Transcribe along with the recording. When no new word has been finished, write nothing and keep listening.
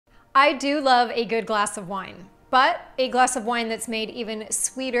I do love a good glass of wine, but a glass of wine that's made even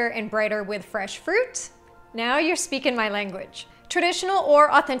sweeter and brighter with fresh fruit? Now you're speaking my language. Traditional or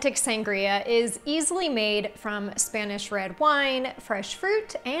authentic sangria is easily made from Spanish red wine, fresh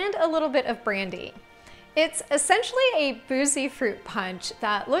fruit, and a little bit of brandy. It's essentially a boozy fruit punch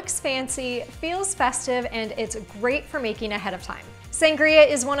that looks fancy, feels festive, and it's great for making ahead of time. Sangria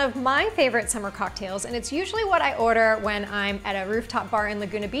is one of my favorite summer cocktails, and it's usually what I order when I'm at a rooftop bar in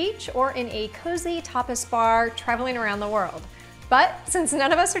Laguna Beach or in a cozy tapas bar traveling around the world. But since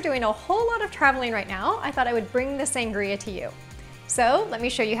none of us are doing a whole lot of traveling right now, I thought I would bring the sangria to you. So let me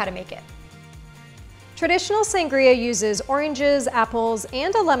show you how to make it. Traditional sangria uses oranges, apples,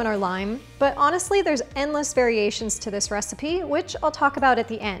 and a lemon or lime, but honestly, there's endless variations to this recipe, which I'll talk about at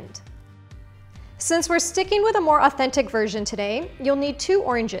the end. Since we're sticking with a more authentic version today, you'll need 2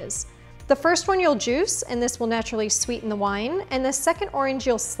 oranges. The first one you'll juice, and this will naturally sweeten the wine, and the second orange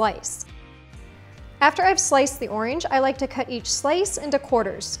you'll slice. After I've sliced the orange, I like to cut each slice into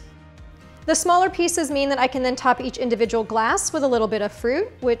quarters. The smaller pieces mean that I can then top each individual glass with a little bit of fruit,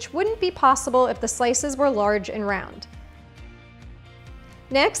 which wouldn't be possible if the slices were large and round.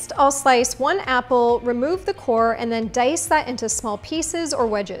 Next, I'll slice 1 apple, remove the core, and then dice that into small pieces or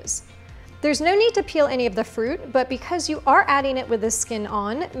wedges. There's no need to peel any of the fruit, but because you are adding it with the skin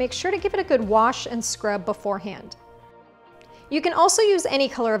on, make sure to give it a good wash and scrub beforehand. You can also use any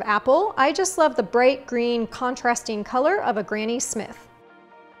color of apple. I just love the bright green contrasting color of a Granny Smith.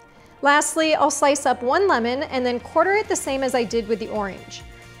 Lastly, I'll slice up 1 lemon and then quarter it the same as I did with the orange.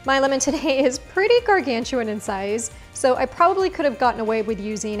 My lemon today is pretty gargantuan in size, so I probably could have gotten away with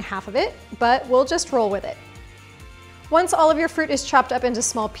using half of it, but we'll just roll with it. Once all of your fruit is chopped up into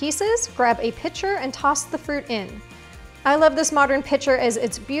small pieces, grab a pitcher and toss the fruit in. I love this modern pitcher as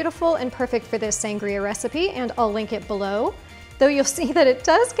it's beautiful and perfect for this sangria recipe, and I'll link it below. Though you'll see that it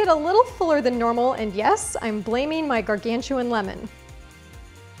does get a little fuller than normal, and yes, I'm blaming my gargantuan lemon.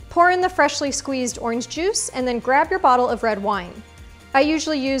 Pour in the freshly squeezed orange juice and then grab your bottle of red wine. I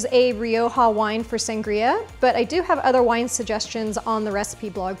usually use a Rioja wine for sangria, but I do have other wine suggestions on the recipe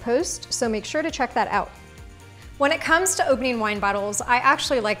blog post, so make sure to check that out. When it comes to opening wine bottles, I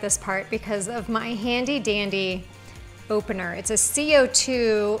actually like this part because of my handy dandy opener. It's a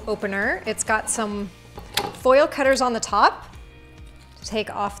CO2 opener. It's got some foil cutters on the top to take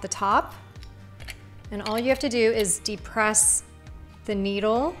off the top, and all you have to do is depress the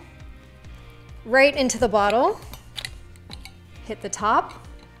needle right into the bottle, hit the top,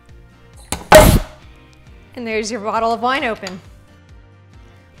 and there's your bottle of wine open.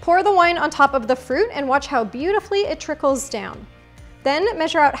 Pour the wine on top of the fruit and watch how beautifully it trickles down. Then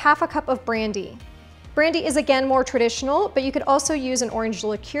measure out half a cup of brandy. Brandy is again more traditional, but you could also use an orange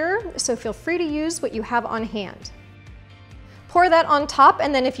liqueur, so feel free to use what you have on hand. Pour that on top,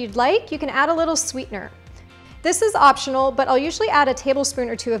 and then if you'd like, you can add a little sweetener. This is optional, but I'll usually add a tablespoon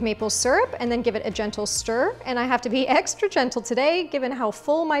or 2 of maple syrup and then give it a gentle stir, and I have to be extra gentle today given how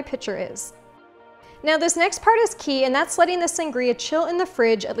full my pitcher is. Now this next part is key, and that's letting the sangria chill in the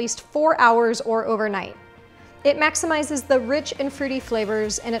fridge at least 4 hours or overnight. It maximizes the rich and fruity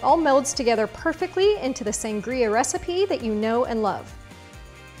flavors, and it all melds together perfectly into the sangria recipe that you know and love.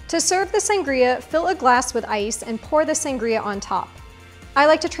 To serve the sangria, fill a glass with ice and pour the sangria on top. I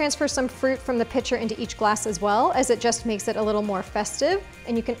like to transfer some fruit from the pitcher into each glass as well, as it just makes it a little more festive,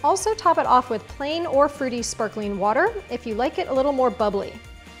 and you can also top it off with plain or fruity sparkling water if you like it a little more bubbly.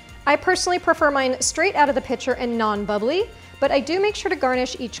 I personally prefer mine straight out of the pitcher and non-bubbly, but I do make sure to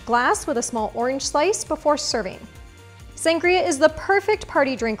garnish each glass with a small orange slice before serving. Sangria is the perfect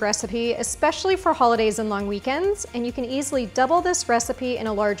party drink recipe, especially for holidays and long weekends, and you can easily double this recipe in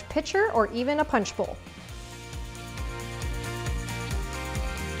a large pitcher or even a punch bowl.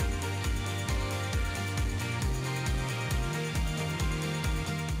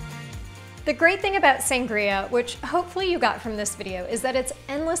 The great thing about sangria, which hopefully you got from this video, is that it's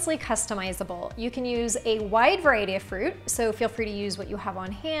endlessly customizable. You can use a wide variety of fruit, so feel free to use what you have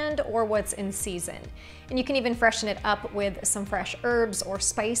on hand or what's in season. And you can even freshen it up with some fresh herbs or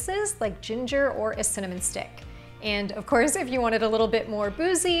spices like ginger or a cinnamon stick. And of course, if you wanted a little bit more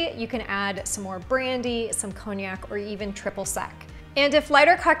boozy, you can add some more brandy, some cognac, or even triple sec. And if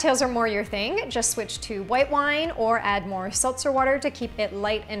lighter cocktails are more your thing, just switch to white wine or add more seltzer water to keep it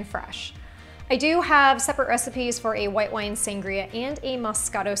light and fresh. I do have separate recipes for a white wine sangria and a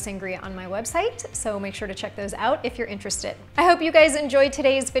Moscato sangria on my website, so make sure to check those out if you're interested. I hope you guys enjoyed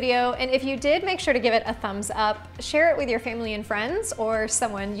today's video, and if you did, make sure to give it a thumbs up, share it with your family and friends or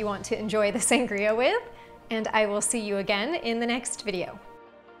someone you want to enjoy the sangria with, and I will see you again in the next video.